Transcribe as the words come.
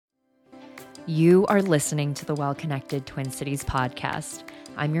You are listening to the Well-Connected Twin Cities podcast.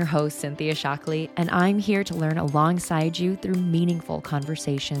 I'm your host, Cynthia Shockley, and I'm here to learn alongside you through meaningful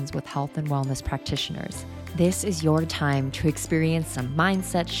conversations with health and wellness practitioners. This is your time to experience some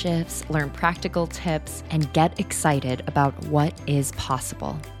mindset shifts, learn practical tips, and get excited about what is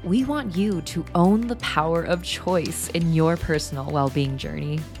possible. We want you to own the power of choice in your personal well-being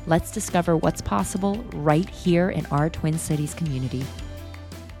journey. Let's discover what's possible right here in our Twin Cities community.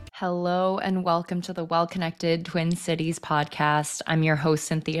 Hello and welcome to the Well-Connected Twin Cities podcast. I'm your host,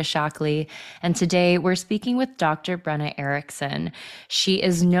 Cynthia Shockley, and today we're speaking with Dr. Brenna Erickson. She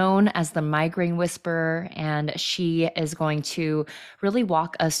is known as the Migraine Whisperer, and she is going to really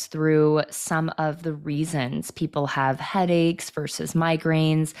walk us through some of the reasons people have headaches versus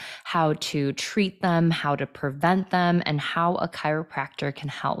migraines, how to treat them, how to prevent them, and how a chiropractor can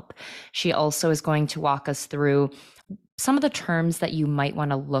help. She also is going to walk us through some of the terms that you might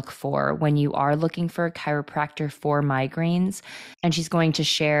want to look for when you are looking for a chiropractor for migraines. And she's going to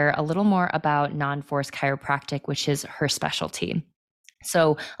share a little more about non-force chiropractic, which is her specialty.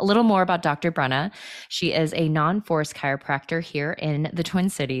 So a little more about Dr. Brenna. She is a non-force chiropractor here in the Twin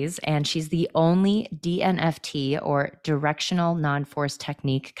Cities, and she's the only DNFT or directional non-force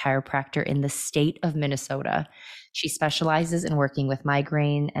technique chiropractor in the state of Minnesota. She specializes in working with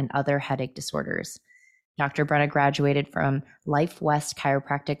migraine and other headache disorders. Dr. Brenna graduated from Life West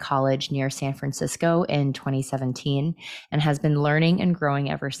Chiropractic College near San Francisco in 2017 and has been learning and growing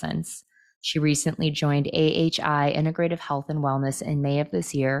ever since. She recently joined AHI Integrative Health and Wellness in May of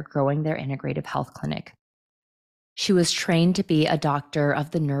this year, growing their integrative health clinic. She was trained to be a doctor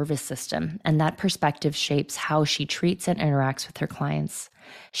of the nervous system, and that perspective shapes how she treats and interacts with her clients.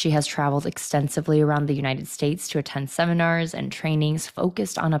 She has traveled extensively around the United States to attend seminars and trainings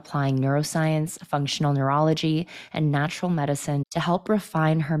focused on applying neuroscience, functional neurology, and natural medicine to help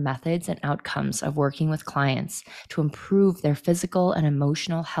refine her methods and outcomes of working with clients to improve their physical and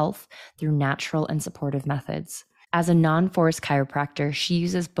emotional health through natural and supportive methods. As a non-force chiropractor, she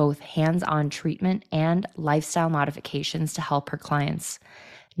uses both hands-on treatment and lifestyle modifications to help her clients.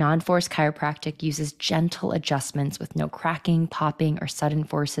 Non-force chiropractic uses gentle adjustments with no cracking, popping, or sudden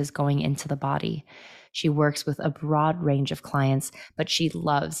forces going into the body. She works with a broad range of clients, but she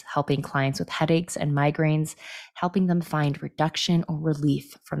loves helping clients with headaches and migraines, helping them find reduction or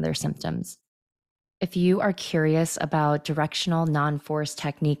relief from their symptoms. If you are curious about directional non-force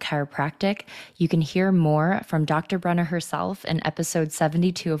technique chiropractic, you can hear more from Dr. Brenna herself in episode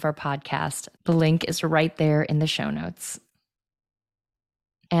 72 of our podcast. The link is right there in the show notes.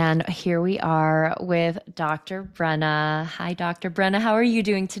 And here we are with Dr. Brenna. Hi, Dr. Brenna. How are you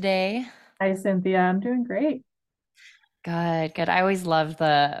doing today? Hi, Cynthia. I'm doing great. Good, good. I always love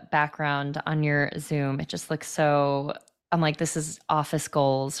the background on your Zoom. It just looks so, I'm like, this is office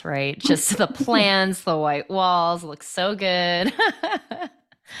goals, right? Just the plants, the white walls look so good.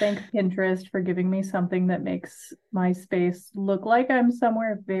 Thank Pinterest for giving me something that makes my space look like I'm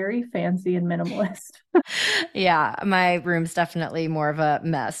somewhere very fancy and minimalist. Yeah, my room's definitely more of a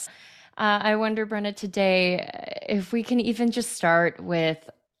mess. I wonder, Brenna, today, if we can even just start with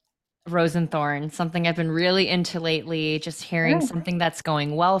rose and thorn, something I've been really into lately, just hearing Yeah. something that's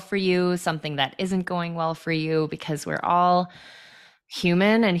going well for you, something that isn't going well for you, because we're all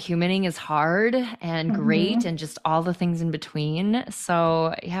human and humaning is hard and great and just all the things in between.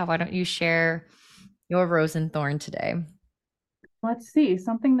 So yeah, why don't you share your rose and thorn today? Let's see.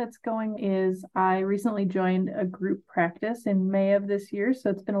 Something that's going is I recently joined a group practice in May of this year. So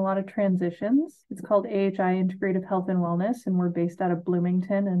it's been a lot of transitions. It's called AHI Integrative Health and Wellness, and we're based out of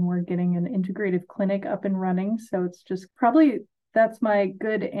Bloomington, and we're getting an integrative clinic up and running. So it's just probably that's my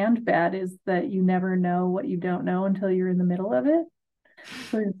good and bad is that you never know what you don't know until you're in the middle of it.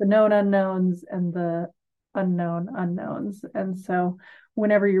 So there's the known unknowns and the unknown unknowns. And so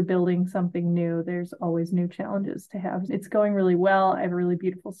whenever you're building something new, there's always new challenges to have. It's going really well. I have a really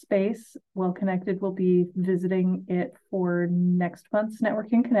beautiful space. Well Connected will be visiting it for next month's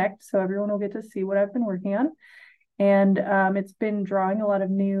Networking Connect. So everyone will get to see what I've been working on. And it's been drawing a lot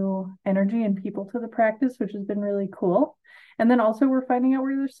of new energy and people to the practice, which has been really cool. And then also we're finding out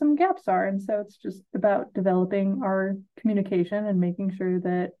where there's some gaps are. And so it's just about developing our communication and making sure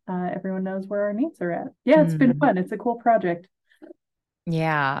that everyone knows where our needs are at. Yeah, it's been fun. It's a cool project.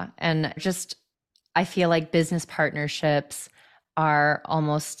 Yeah. And just, I feel like business partnerships are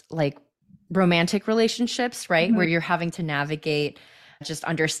almost like romantic relationships, right? Where you're having to navigate just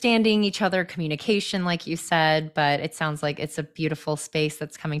understanding each other, communication, like you said, but it sounds like it's a beautiful space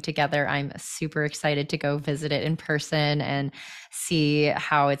that's coming together. I'm super excited to go visit it in person and see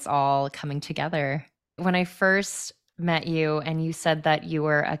how it's all coming together. When I first met you and you said that you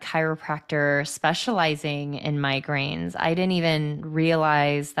were a chiropractor specializing in migraines. I didn't even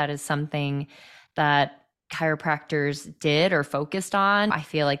realize that is something that chiropractors did or focused on. I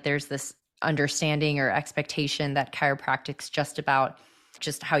feel like there's this understanding or expectation that chiropractic's just about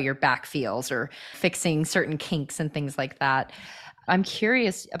just how your back feels or fixing certain kinks and things like that. I'm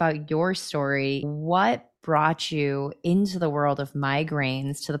curious about your story. What brought you into the world of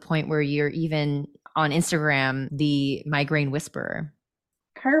migraines to the point where you're even on Instagram, the migraine whisperer?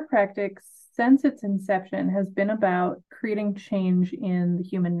 Chiropractic, since its inception, has been about creating change in the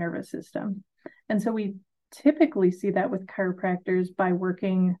human nervous system. And so we typically see that with chiropractors by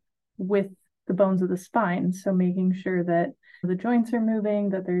working with the bones of the spine. So making sure that the joints are moving,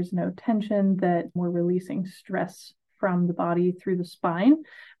 that there's no tension, that we're releasing stress from the body through the spine.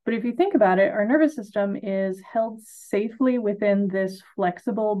 But if you think about it, our nervous system is held safely within this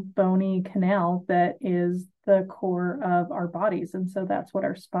flexible, bony canal that is the core of our bodies. And so that's what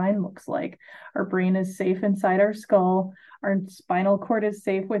our spine looks like. Our brain is safe inside our skull. Our spinal cord is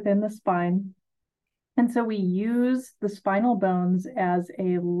safe within the spine. And so we use the spinal bones as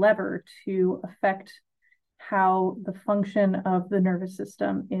a lever to affect how the function of the nervous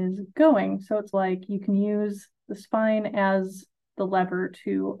system is going. So it's like you can use the spine as the lever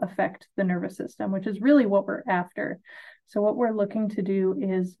to affect the nervous system, which is really what we're after. So what we're looking to do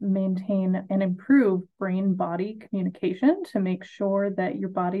is maintain and improve brain-body communication to make sure that your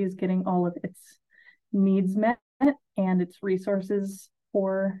body is getting all of its needs met and its resources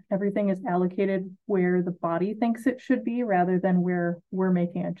for everything is allocated where the body thinks it should be rather than where we're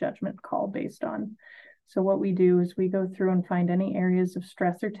making a judgment call based on. So what we do is we go through and find any areas of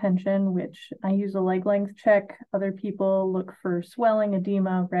stress or tension, which I use a leg length check. Other people look for swelling,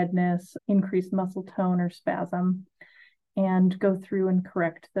 edema, redness, increased muscle tone or spasm, and go through and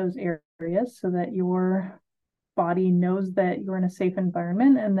correct those areas so that your body knows that you're in a safe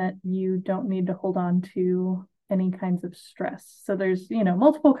environment and that you don't need to hold on to any kinds of stress. So there's,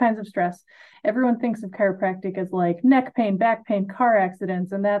 multiple kinds of stress. Everyone thinks of chiropractic as like neck pain, back pain, car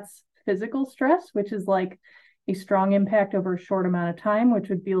accidents, and that's physical stress, which is like a strong impact over a short amount of time, which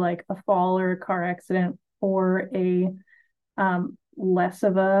would be like a fall or a car accident, or a less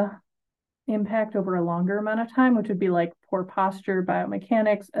of a impact over a longer amount of time, which would be like poor posture,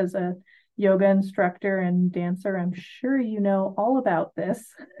 biomechanics. As a yoga instructor and dancer, I'm sure you know all about this.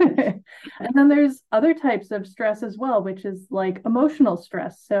 And then there's other types of stress as well, which is like emotional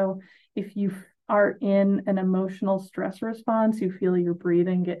stress. So if you are in an emotional stress response, you feel your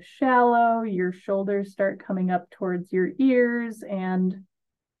breathing get shallow, your shoulders start coming up towards your ears, and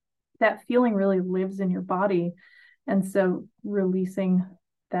that feeling really lives in your body. And so releasing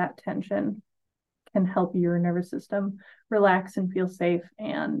that tension can help your nervous system relax and feel safe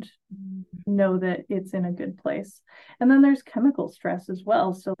and know that it's in a good place. And then there's chemical stress as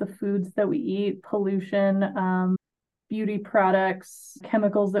well. So the foods that we eat, pollution, beauty products,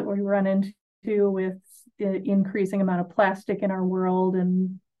 chemicals that we run into with the increasing amount of plastic in our world,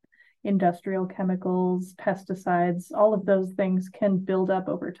 and industrial chemicals, pesticides, all of those things can build up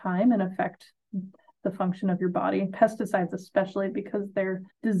over time and affect the function of your body. Pesticides especially, because they're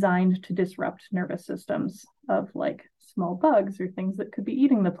designed to disrupt nervous systems of like small bugs or things that could be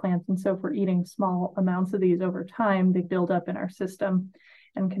eating the plants. And so if we're eating small amounts of these over time, they build up in our system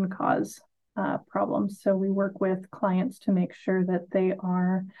and can cause problems. So we work with clients to make sure that they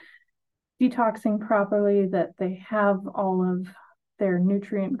are detoxing properly, that they have all of their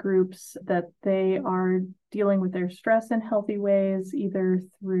nutrient groups, that they are dealing with their stress in healthy ways, either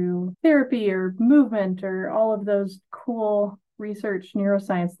through therapy or movement or all of those cool research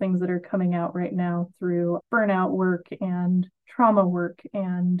neuroscience things that are coming out right now through burnout work and trauma work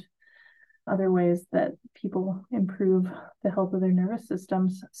and other ways that people improve the health of their nervous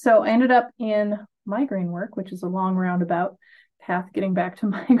systems. So I ended up in migraine work, which is a long roundabout path getting back to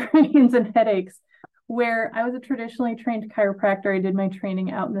migraines and headaches, where I was a traditionally trained chiropractor. I did my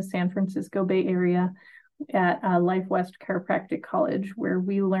training out in the San Francisco Bay Area at Life West Chiropractic College, where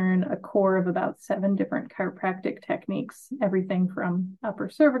we learn a core of about 7 different chiropractic techniques, everything from upper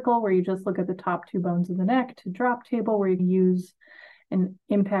cervical, where you just look at the top 2 bones of the neck, to drop table, where you use an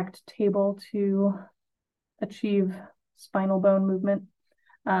impact table to achieve spinal bone movement.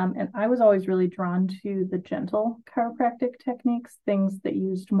 And I was always really drawn to the gentle chiropractic techniques, things that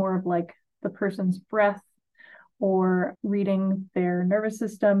used more of like the person's breath or reading their nervous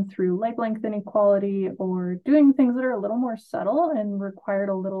system through leg length inequality, or doing things that are a little more subtle and required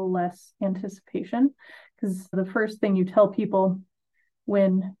a little less anticipation. Because the first thing you tell people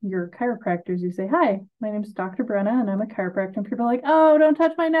when you're chiropractors, you say, "Hi, my name is Dr. Brenna and I'm a chiropractor." And people are like, "Oh, don't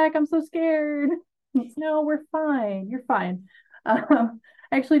touch my neck. I'm so scared." No, we're fine. You're fine. I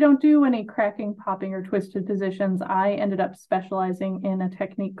actually don't do any cracking, popping, or twisted positions. I ended up specializing in a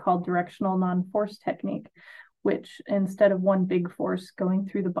technique called directional non-force technique, which instead of one big force going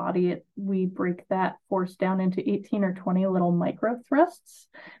through the body, we break that force down into 18 or 20 little micro thrusts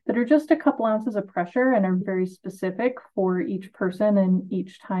that are just a couple ounces of pressure and are very specific for each person and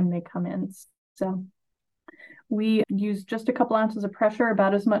each time they come in. So we use just a couple ounces of pressure,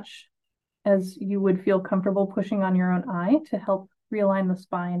 about as much as you would feel comfortable pushing on your own eye, to help realign the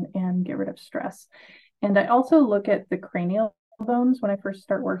spine and get rid of stress. And I also look at the cranial bones when I first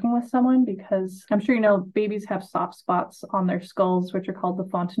start working with someone, because I'm sure you know babies have soft spots on their skulls, which are called the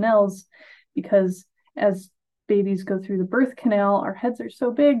fontanelles, because as babies go through the birth canal, our heads are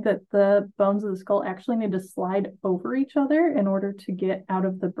so big that the bones of the skull actually need to slide over each other in order to get out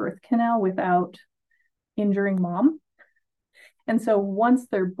of the birth canal without injuring mom. And so once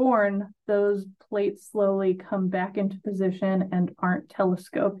they're born, those plates slowly come back into position and aren't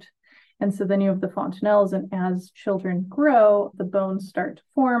telescoped. And so then you have the fontanelles, and as children grow, the bones start to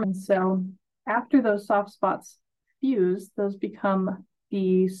form. And so after those soft spots fuse, those become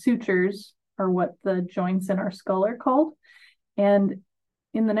the sutures, or what the joints in our skull are called. And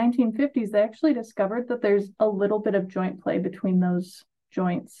in the 1950s, they actually discovered that there's a little bit of joint play between those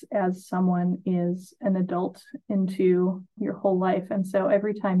joints as someone is an adult into your whole life. And so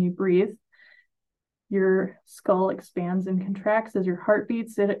every time you breathe, your skull expands and contracts. As your heart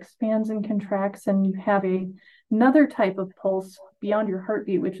beats, it expands and contracts, and you have another type of pulse beyond your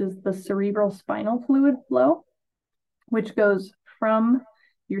heartbeat, which is the cerebral spinal fluid flow, which goes from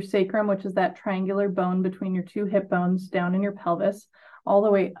your sacrum, which is that triangular bone between your two hip bones down in your pelvis, all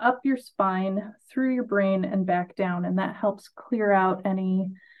the way up your spine, through your brain, and back down. And that helps clear out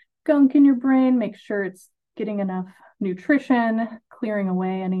any gunk in your brain, make sure it's getting enough nutrition, clearing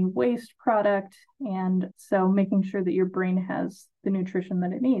away any waste product, and so making sure that your brain has the nutrition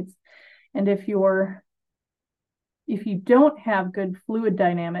that it needs. And if you don't have good fluid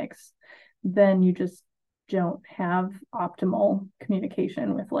dynamics, then you just don't have optimal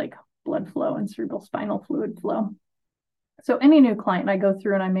communication with like blood flow and cerebral spinal fluid flow. So any new client, I go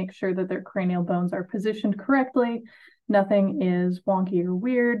through and I make sure that their cranial bones are positioned correctly, nothing is wonky or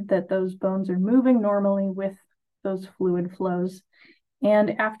weird, that those bones are moving normally with those fluid flows.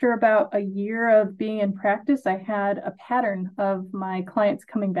 And after about a year of being in practice, I had a pattern of my clients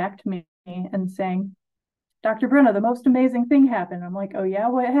coming back to me and saying, Dr. Brenna, the most amazing thing happened. I'm like, oh yeah,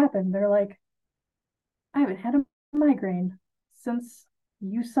 what happened? They're like, I haven't had a migraine since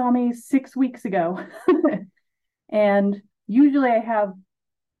you saw me 6 weeks ago. And usually I have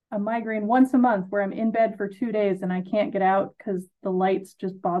a migraine once a month where I'm in bed for 2 days and I can't get out because the lights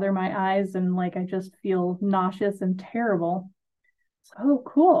just bother my eyes and like I just feel nauseous and terrible. So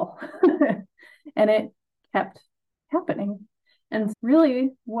cool. And it kept happening. And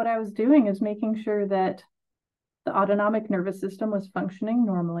really what I was doing is making sure that the autonomic nervous system was functioning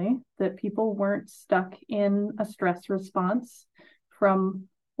normally, that people weren't stuck in a stress response from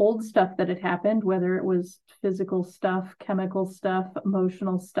old stuff that had happened, whether it was physical stuff, chemical stuff,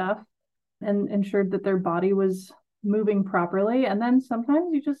 emotional stuff, and ensured that their body was moving properly. And then sometimes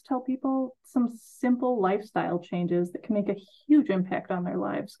you just tell people some simple lifestyle changes that can make a huge impact on their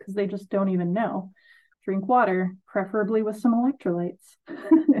lives because they just don't even know. Drink water, preferably with some electrolytes.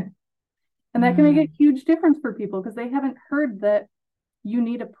 And that can make a huge difference for people because they haven't heard that you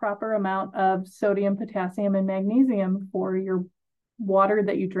need a proper amount of sodium, potassium, and magnesium for your water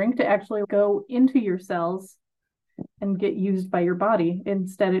that you drink to actually go into your cells and get used by your body.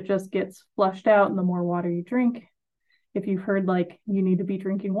 Instead, it just gets flushed out, and the more water you drink, if you've heard like you need to be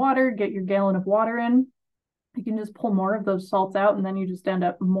drinking water, get your gallon of water in, you can just pull more of those salts out, and then you just end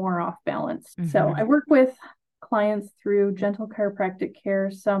up more off balance. Mm-hmm. So I work with clients through gentle chiropractic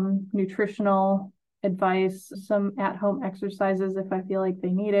care, some nutritional advice, some at-home exercises if I feel like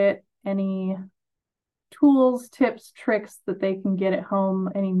they need it, any tools, tips, tricks that they can get at home,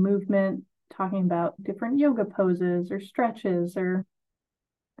 any movement, talking about different yoga poses or stretches or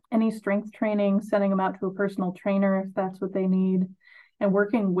any strength training, sending them out to a personal trainer if that's what they need, and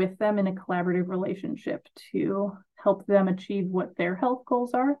working with them in a collaborative relationship to help them achieve what their health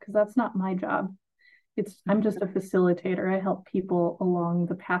goals are, because that's not my job. I'm just a facilitator. I help people along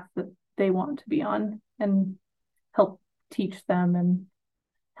the path that they want to be on and help teach them and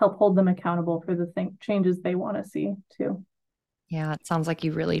help hold them accountable for the changes they want to see too. Yeah, it sounds like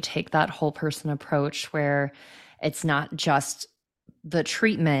you really take that whole person approach where it's not just the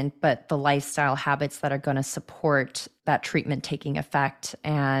treatment, but the lifestyle habits that are going to support that treatment taking effect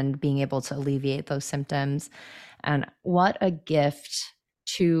and being able to alleviate those symptoms. And what a gift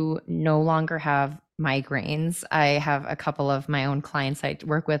to no longer have migraines. I have a couple of my own clients I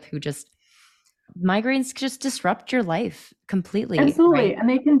work with who migraines just disrupt your life completely. Absolutely. Right? And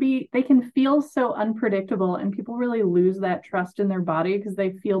they can feel so unpredictable, and people really lose that trust in their body because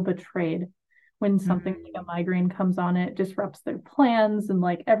they feel betrayed when something like a migraine comes on. It disrupts their plans and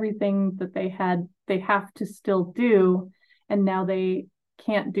like everything that they have to still do. And now they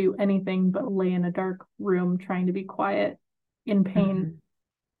can't do anything but lay in a dark room trying to be quiet in pain.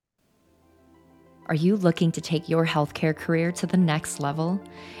 Are you looking to take your healthcare career to the next level?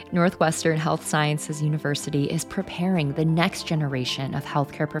 Northwestern Health Sciences University is preparing the next generation of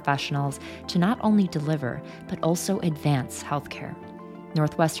healthcare professionals to not only deliver, but also advance healthcare.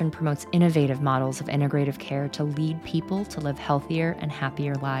 Northwestern promotes innovative models of integrative care to lead people to live healthier and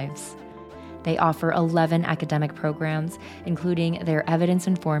happier lives. They offer 11 academic programs, including their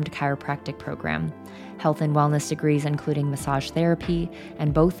evidence-informed chiropractic program, health and wellness degrees including massage therapy,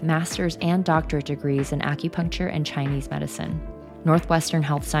 and both master's and doctorate degrees in acupuncture and Chinese medicine. Northwestern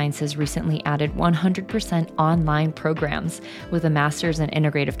Health Sciences recently added 100% online programs with a master's in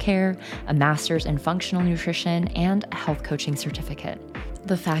integrative care, a master's in functional nutrition, and a health coaching certificate.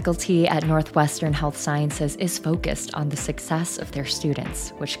 The faculty at Northwestern Health Sciences is focused on the success of their students,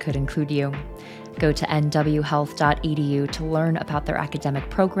 which could include you. Go to nwhealth.edu to learn about their academic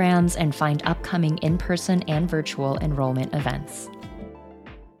programs and find upcoming in-person and virtual enrollment events.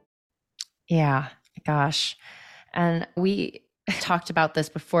 Yeah, gosh. And we talked about this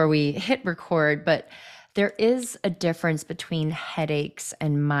before we hit record, but there is a difference between headaches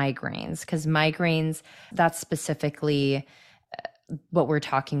and migraines, because migraines, that's specifically what we're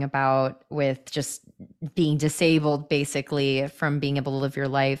talking about with just being disabled basically from being able to live your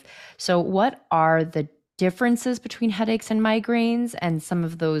life. So what are the differences between headaches and migraines and some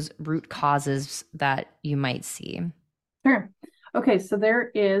of those root causes that you might see? Sure. Okay, so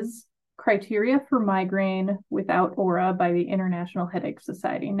there is criteria for migraine without aura by the International Headache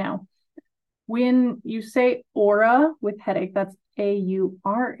Society. Now, when you say aura with headache, that's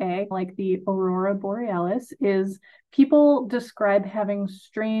AURA, like the aurora borealis, is people describe having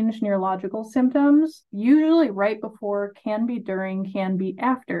strange neurological symptoms, usually right before, can be during, can be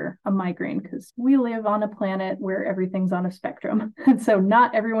after a migraine, because we live on a planet where everything's on a spectrum. And so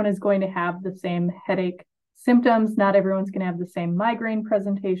not everyone is going to have the same headache symptoms. Not everyone's going to have the same migraine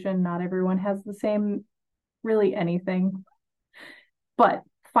presentation. Not everyone has the same, really anything. But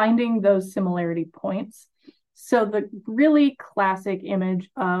finding those similarity points. So the really classic image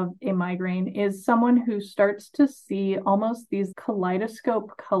of a migraine is someone who starts to see almost these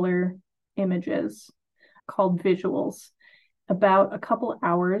kaleidoscope color images called visuals about a couple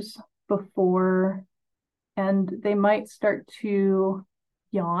hours before, and they might start to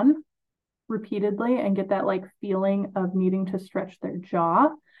yawn repeatedly and get that like feeling of needing to stretch their jaw.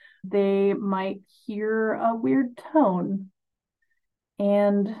 They might hear a weird tone.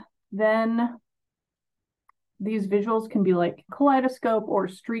 And then these visuals can be like kaleidoscope or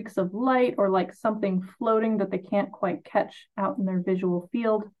streaks of light or like something floating that they can't quite catch out in their visual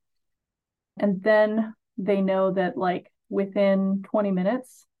field. And then they know that like within 20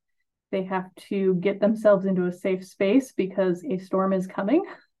 minutes, they have to get themselves into a safe space because a storm is coming.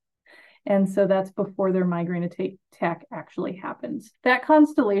 And so that's before their migraine attack actually happens. That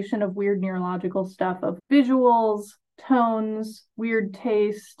constellation of weird neurological stuff of visuals, tones, weird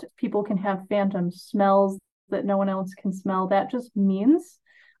taste, people can have phantom smells that no one else can smell. That just means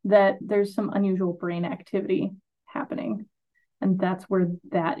that there's some unusual brain activity happening. And that's where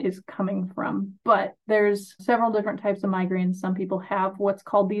that is coming from. But there's several different types of migraines. Some people have what's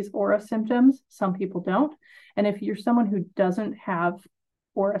called these aura symptoms. Some people don't. And if you're someone who doesn't have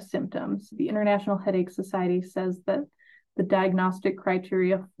aura symptoms, the International Headache Society says that the diagnostic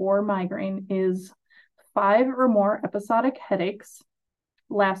criteria for migraine is 5 or more episodic headaches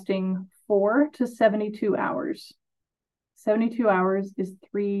lasting 4 to 72 hours. 72 hours is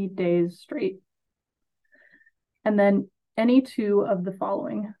 3 days straight. And then any two of the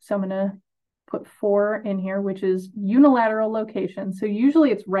following. So I'm going to put 4 in here, which is unilateral location. So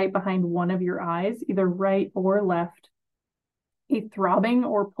usually it's right behind one of your eyes, either right or left. A throbbing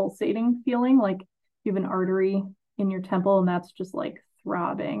or pulsating feeling, like you have an artery in your temple and that's just like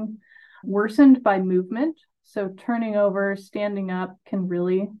throbbing. Worsened by movement. So turning over, standing up can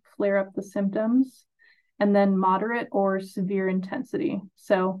really flare up the symptoms. And then moderate or severe intensity.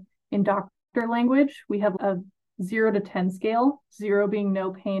 So in doctor language, we have a 0 to 10 scale, 0 being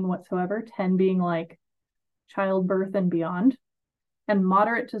no pain whatsoever, 10 being like childbirth and beyond. And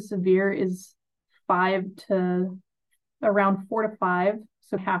moderate to severe is 5 to around 4 to 5,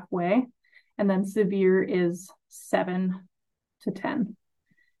 so halfway. And then severe is 7 to 10.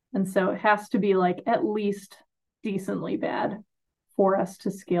 And so it has to be like at least decently bad for us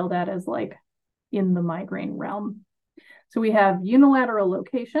to scale that as like in the migraine realm. So we have unilateral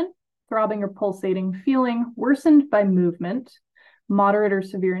location, throbbing or pulsating feeling worsened by movement, moderate or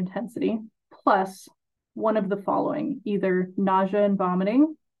severe intensity, plus one of the following, either nausea and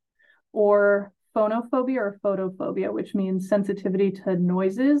vomiting, or phonophobia or photophobia, which means sensitivity to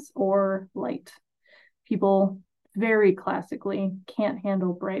noises or light. People very classically can't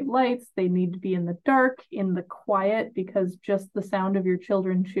handle bright lights. They need to be in the dark, in the quiet, because just the sound of your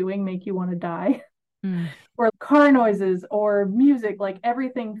children chewing make you want to die. Or car noises or music, like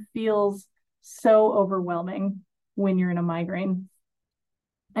everything feels so overwhelming when you're in a migraine.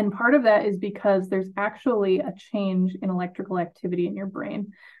 And part of that is because there's actually a change in electrical activity in your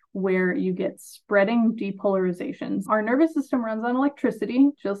brain where you get spreading depolarizations. Our nervous system runs on electricity,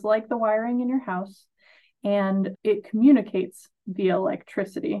 just like the wiring in your house, and it communicates via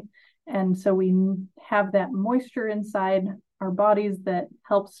electricity. And so we have that moisture inside our bodies that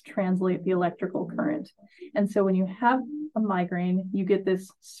helps translate the electrical current. And so when you have a migraine, you get this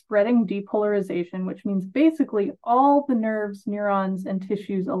spreading depolarization, which means basically all the nerves, neurons, and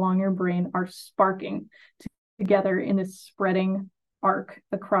tissues along your brain are sparking together in this spreading arc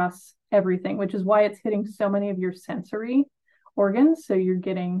across everything, which is why it's hitting so many of your sensory organs. So you're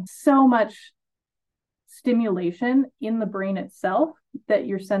getting so much stimulation in the brain itself that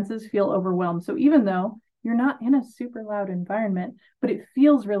your senses feel overwhelmed. So even though you're not in a super loud environment, but it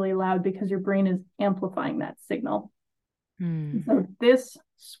feels really loud because your brain is amplifying that signal. So this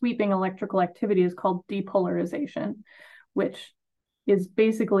sweeping electrical activity is called depolarization, which is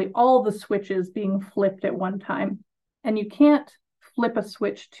basically all the switches being flipped at one time. And you can't flip a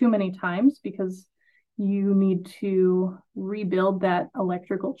switch too many times because you need to rebuild that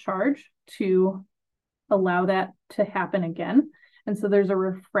electrical charge to allow that to happen again. And so there's a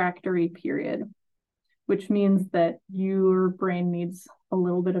refractory period, which means that your brain needs a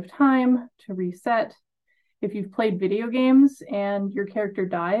little bit of time to reset. If you've played video games and your character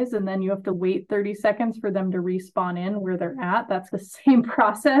dies and then you have to wait 30 seconds for them to respawn in where they're at, that's the same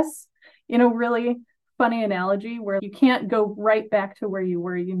process in a really funny analogy where you can't go right back to where you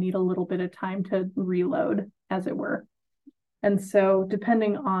were. You need a little bit of time to reload, as it were. And so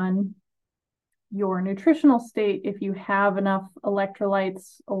depending on your nutritional state, if you have enough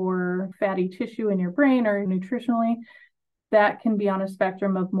electrolytes or fatty tissue in your brain or nutritionally, that can be on a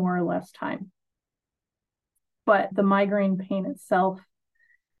spectrum of more or less time. But the migraine pain itself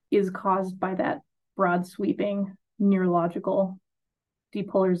is caused by that broad sweeping neurological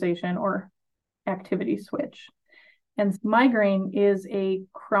depolarization or activity switch. And migraine is a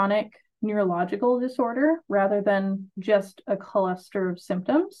chronic neurological disorder rather than just a cluster of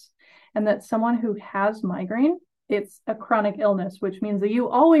symptoms. And that someone who has migraine, it's a chronic illness, which means that you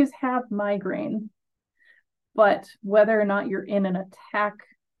always have migraine. But whether or not you're in an attack,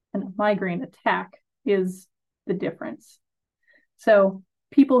 a migraine attack, is the difference. So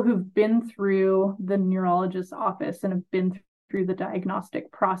people who've been through the neurologist's office and have been through the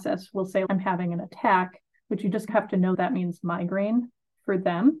diagnostic process will say, I'm having an attack, but you just have to know that means migraine for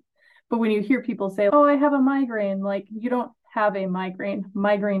them. But when you hear people say, oh, I have a migraine, like you don't have a migraine.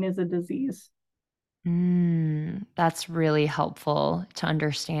 Migraine is a disease. That's really helpful to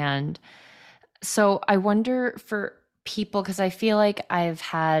understand. So I wonder for people, because I feel like I've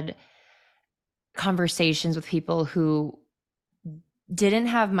had conversations with people who didn't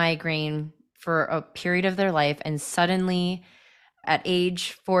have migraine for a period of their life, and suddenly at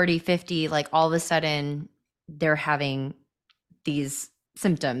age 40, 50, like all of a sudden they're having these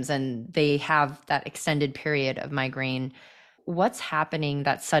symptoms and they have that extended period of migraine. What's happening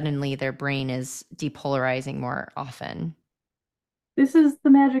that suddenly their brain is depolarizing more often? This is the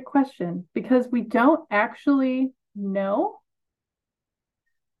magic question because we don't actually know.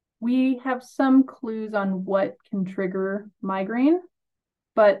 We have some clues on what can trigger migraine,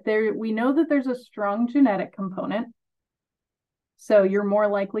 but we know that there's a strong genetic component. So you're more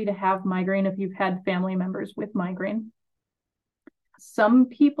likely to have migraine if you've had family members with migraine. Some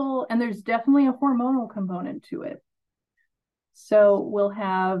people, and there's definitely a hormonal component to it. So we'll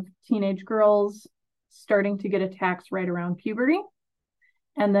have teenage girls starting to get attacks right around puberty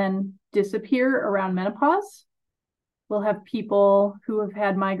and then disappear around menopause. We'll have people who have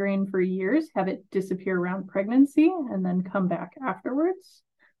had migraine for years have it disappear around pregnancy and then come back afterwards.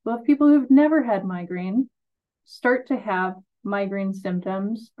 We'll have people who've never had migraine start to have migraine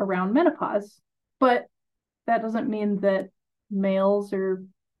symptoms around menopause. But that doesn't mean that males or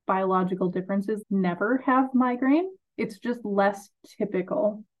biological differences never have migraine. It's just less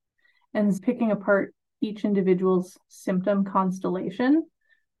typical. And picking apart each individual's symptom constellation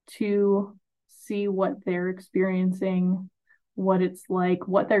to see what they're experiencing, what it's like,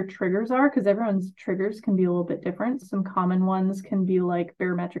 what their triggers are, because everyone's triggers can be a little bit different. Some common ones can be like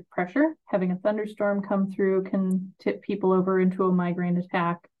barometric pressure. Having a thunderstorm come through can tip people over into a migraine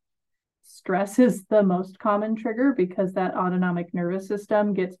attack. Stress is the most common trigger because that autonomic nervous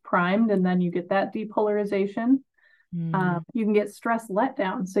system gets primed and then you get that depolarization. You can get stress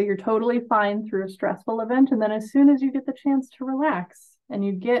letdown. So you're totally fine through a stressful event. And then as soon as you get the chance to relax and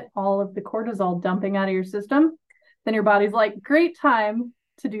you get all of the cortisol dumping out of your system, then your body's like, great time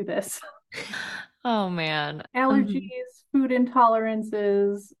to do this. Oh, man. Allergies, food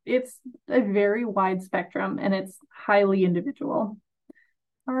intolerances, it's a very wide spectrum and it's highly individual.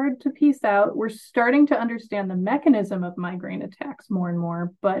 Hard to piece out. We're starting to understand the mechanism of migraine attacks more and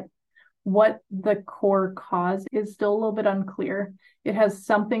more, but what the core cause is still a little bit unclear. It has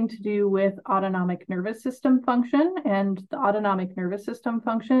something to do with autonomic nervous system function, and the autonomic nervous system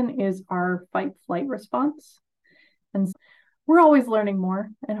function is our fight-flight response. And we're always learning more,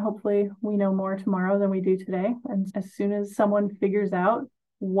 and hopefully we know more tomorrow than we do today. And as soon as someone figures out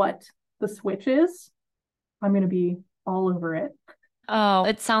what the switch is, I'm going to be all over it. Oh,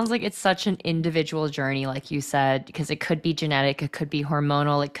 it sounds like it's such an individual journey, like you said, because it could be genetic, it could be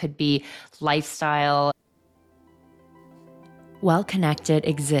hormonal, it could be lifestyle. Well Connected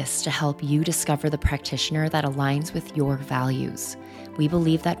exists to help you discover the practitioner that aligns with your values. We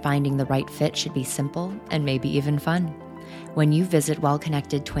believe that finding the right fit should be simple and maybe even fun. When you visit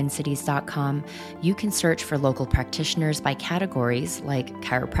wellconnectedtwincities.com, you can search for local practitioners by categories like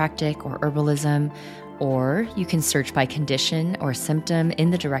chiropractic or herbalism, or you can search by condition or symptom in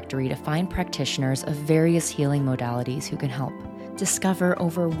the directory to find practitioners of various healing modalities who can help. Discover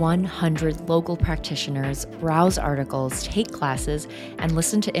over 100 local practitioners, browse articles, take classes, and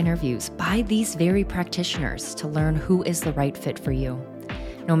listen to interviews by these very practitioners to learn who is the right fit for you.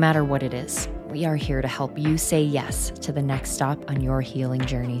 No matter what it is, we are here to help you say yes to the next stop on your healing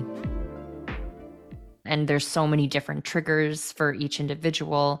journey. And there's so many different triggers for each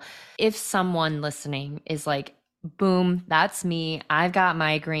individual. If someone listening is like, boom, that's me, I've got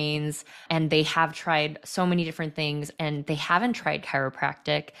migraines, and they have tried so many different things and they haven't tried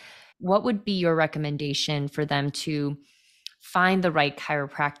chiropractic, what would be your recommendation for them to find the right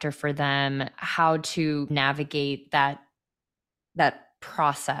chiropractor for them, how to navigate that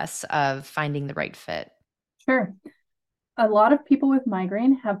process of finding the right fit? Sure. A lot of people with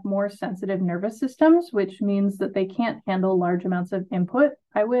migraine have more sensitive nervous systems, which means that they can't handle large amounts of input.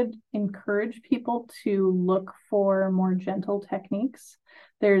 I would encourage people to look for more gentle techniques.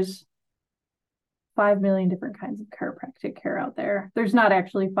 There's 5 million different kinds of chiropractic care out there. There's not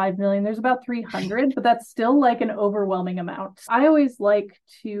actually 5 million, there's about 300, but that's still like an overwhelming amount. I always like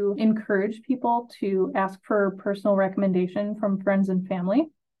to encourage people to ask for personal recommendation from friends and family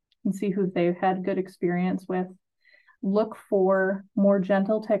and see who they've had good experience with. Look for more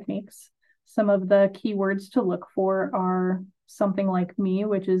gentle techniques. Some of the keywords to look for are something like ME,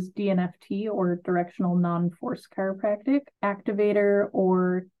 which is DNFT or directional non-force chiropractic, activator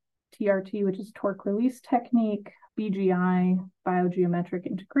or TRT, which is torque release technique, BGI, biogeometric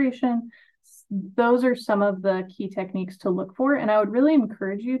integration. Those are some of the key techniques to look for. And I would really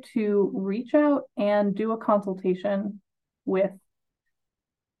encourage you to reach out and do a consultation with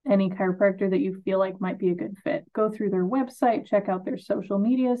any chiropractor that you feel like might be a good fit. Go through their website, check out their social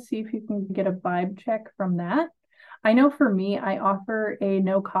media, see if you can get a vibe check from that. I know for me, I offer a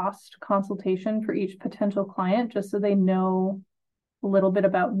no-cost consultation for each potential client just so they know a little bit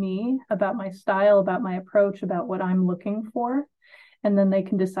about me, about my style, about my approach, about what I'm looking for. And then they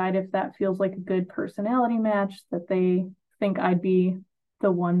can decide if that feels like a good personality match, that they think I'd be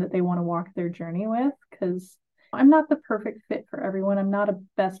the one that they want to walk their journey with, because I'm not the perfect fit for everyone. I'm not a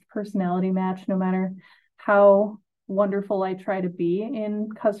best personality match, no matter how wonderful I try to be in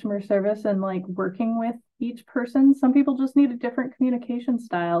customer service and like working with each person. Some people just need a different communication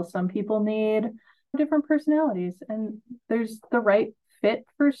style. Some people need different personalities, and there's the right fit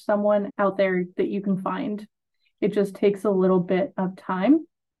for someone out there that you can find. It just takes a little bit of time.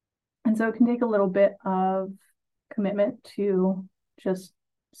 And so it can take a little bit of commitment to just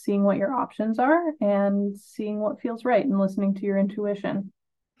seeing what your options are and seeing what feels right and listening to your intuition.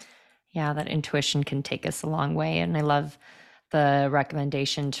 Yeah, that intuition can take us a long way. And I love the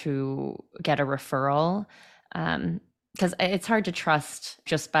recommendation to get a referral, because it's hard to trust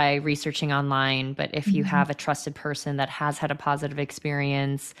just by researching online. But if you have a trusted person that has had a positive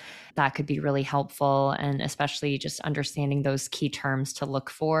experience, that could be really helpful. And especially just understanding those key terms to look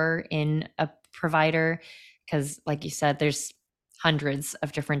for in a provider. Because like you said, there's hundreds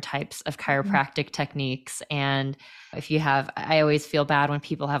of different types of chiropractic techniques. And I always feel bad when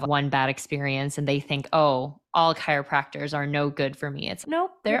people have one bad experience and they think, oh, all chiropractors are no good for me. It's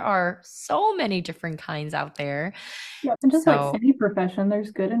nope, there are so many different kinds out there. Yeah. And just like any profession,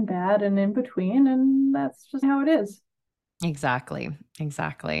 there's good and bad and in between, and that's just how it is. Exactly.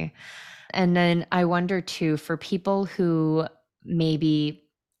 And then I wonder too, for people who maybe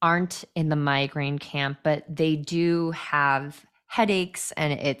aren't in the migraine camp, but they do have headaches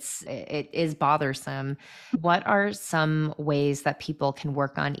and it is bothersome. What are some ways that people can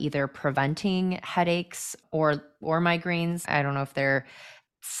work on either preventing headaches or migraines? I don't know if they're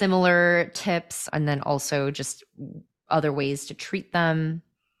similar tips, and then also just other ways to treat them.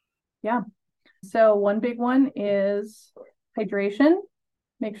 Yeah. So one big one is hydration.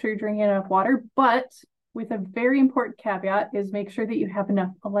 Make sure you're drinking enough water, but with a very important caveat is make sure that you have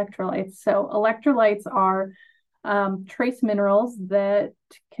enough electrolytes. So electrolytes are trace minerals that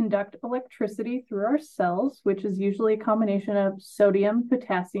conduct electricity through our cells, which is usually a combination of sodium,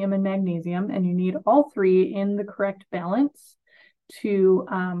 potassium, and magnesium. And you need all three in the correct balance to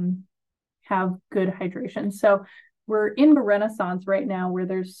have good hydration. So we're in a renaissance right now where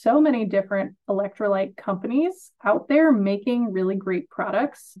there's so many different electrolyte companies out there making really great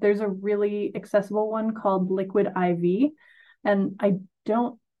products. There's a really accessible one called Liquid IV. And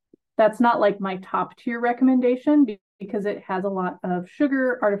that's not like my top tier recommendation because it has a lot of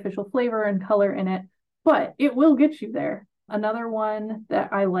sugar, artificial flavor, and color in it, but it will get you there. Another one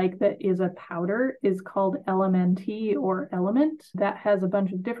that I like that is a powder is called LMNT or Element. That has a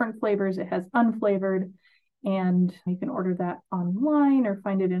bunch of different flavors. It has unflavored, and you can order that online or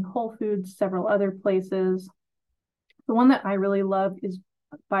find it in Whole Foods, several other places. The one that I really love is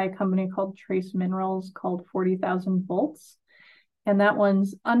by a company called Trace Minerals called 40,000 Volts. And that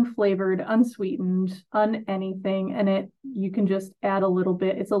one's unflavored, unsweetened, anything. And you can just add a little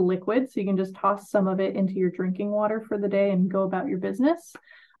bit. It's a liquid, so you can just toss some of it into your drinking water for the day and go about your business.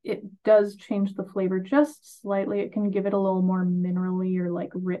 It does change the flavor just slightly. It can give it a little more minerally or like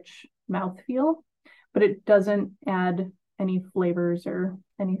rich mouthfeel, but it doesn't add any flavors or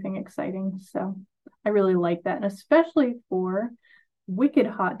anything exciting. So I really like that. And especially for wicked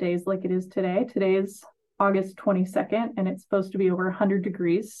hot days like it is today. Today's August 22nd, and it's supposed to be over 100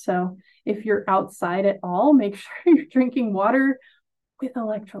 degrees. So if you're outside at all, make sure you're drinking water with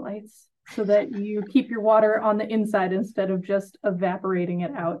electrolytes so that you keep your water on the inside instead of just evaporating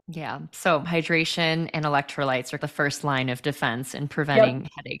it out. Yeah. So hydration and electrolytes are the first line of defense in preventing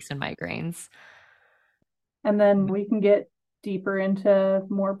headaches and migraines. And then we can get deeper into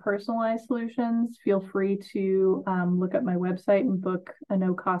more personalized solutions. Feel free to look at my website and book a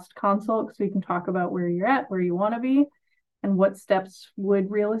no-cost consult so we can talk about where you're at, where you want to be, and what steps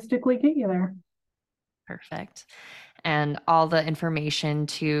would realistically get you there. Perfect. And all the information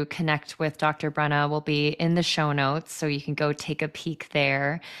to connect with Dr. Brenna will be in the show notes, so you can go take a peek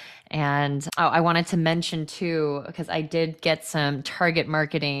there. And I wanted to mention too, because I did get some target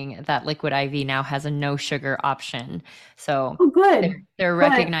marketing that Liquid IV now has a no sugar option. So good. They're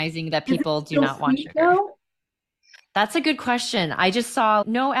recognizing that people do not want sugar. Though? That's a good question. I just saw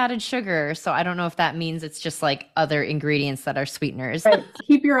no added sugar, so I don't know if that means it's just like other ingredients that are sweeteners. Right.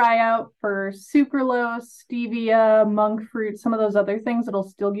 Keep your eye out for sucralose, stevia, monk fruit, some of those other things that'll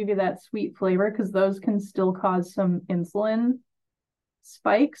still give you that sweet flavor, because those can still cause some insulin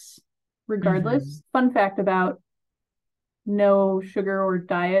spikes regardless. Mm-hmm. Fun fact about no sugar or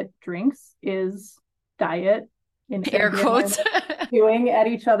diet drinks is diet in air quotes doing at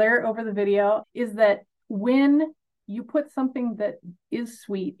each other over the video is that when you put something that is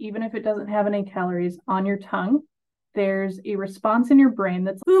sweet, even if it doesn't have any calories, on your tongue, there's a response in your brain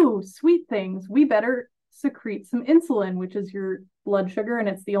that's, ooh, sweet things. We better secrete some insulin, which is your blood sugar. And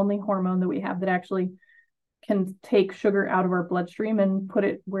it's the only hormone that we have that actually can take sugar out of our bloodstream and put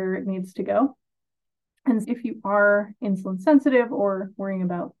it where it needs to go. And if you are insulin sensitive or worrying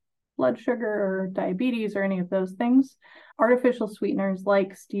about blood sugar or diabetes or any of those things, artificial sweeteners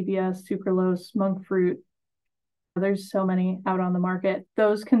like stevia, sucralose, monk fruit, there's so many out on the market.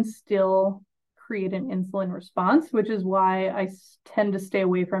 Those can still create an insulin response, which is why I tend to stay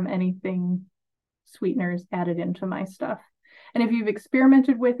away from anything sweeteners added into my stuff. And if you've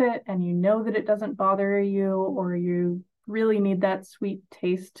experimented with it and you know that it doesn't bother you, or you really need that sweet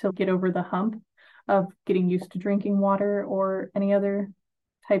taste to get over the hump of getting used to drinking water or any other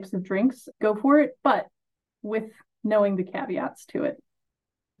types of drinks, go for it, but with knowing the caveats to it.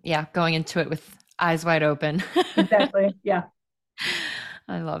 Yeah, going into it with eyes wide open. Exactly. Yeah.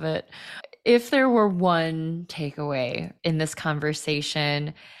 I love it. If there were one takeaway in this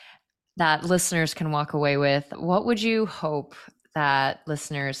conversation that listeners can walk away with, what would you hope that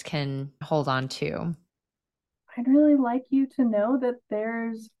listeners can hold on to? I'd really like you to know that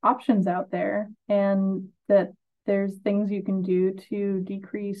there's options out there and that there's things you can do to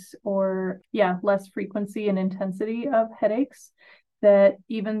decrease or, less frequency and intensity of headaches. That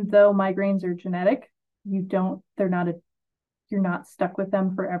even though migraines are genetic, you're not stuck with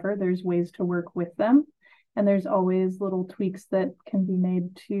them forever. There's ways to work with them. And there's always little tweaks that can be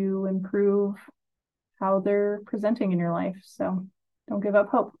made to improve how they're presenting in your life. So don't give up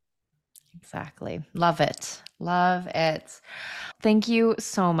hope. Exactly. Love it. Love it. Thank you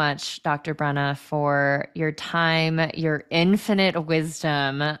so much, Dr. Brenna, for your time, your infinite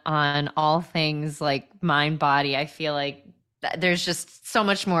wisdom on all things like mind, body. I feel like there's just so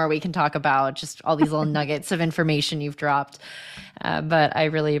much more we can talk about, just all these little nuggets of information you've dropped. But I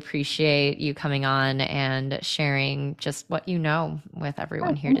really appreciate you coming on and sharing just what you know with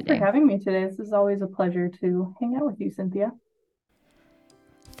everyone here today. Thanks for having me today. This is always a pleasure to hang out with you, Cynthia.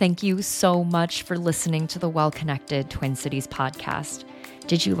 Thank you so much for listening to the Well Connected Twin Cities podcast.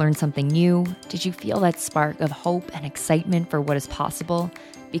 Did you learn something new? Did you feel that spark of hope and excitement for what is possible?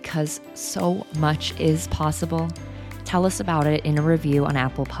 Because so much is possible. Tell us about it in a review on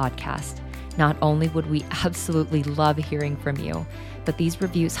Apple Podcast. Not only would we absolutely love hearing from you, but these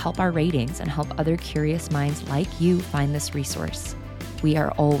reviews help our ratings and help other curious minds like you find this resource. We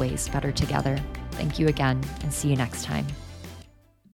are always better together. Thank you again, and see you next time.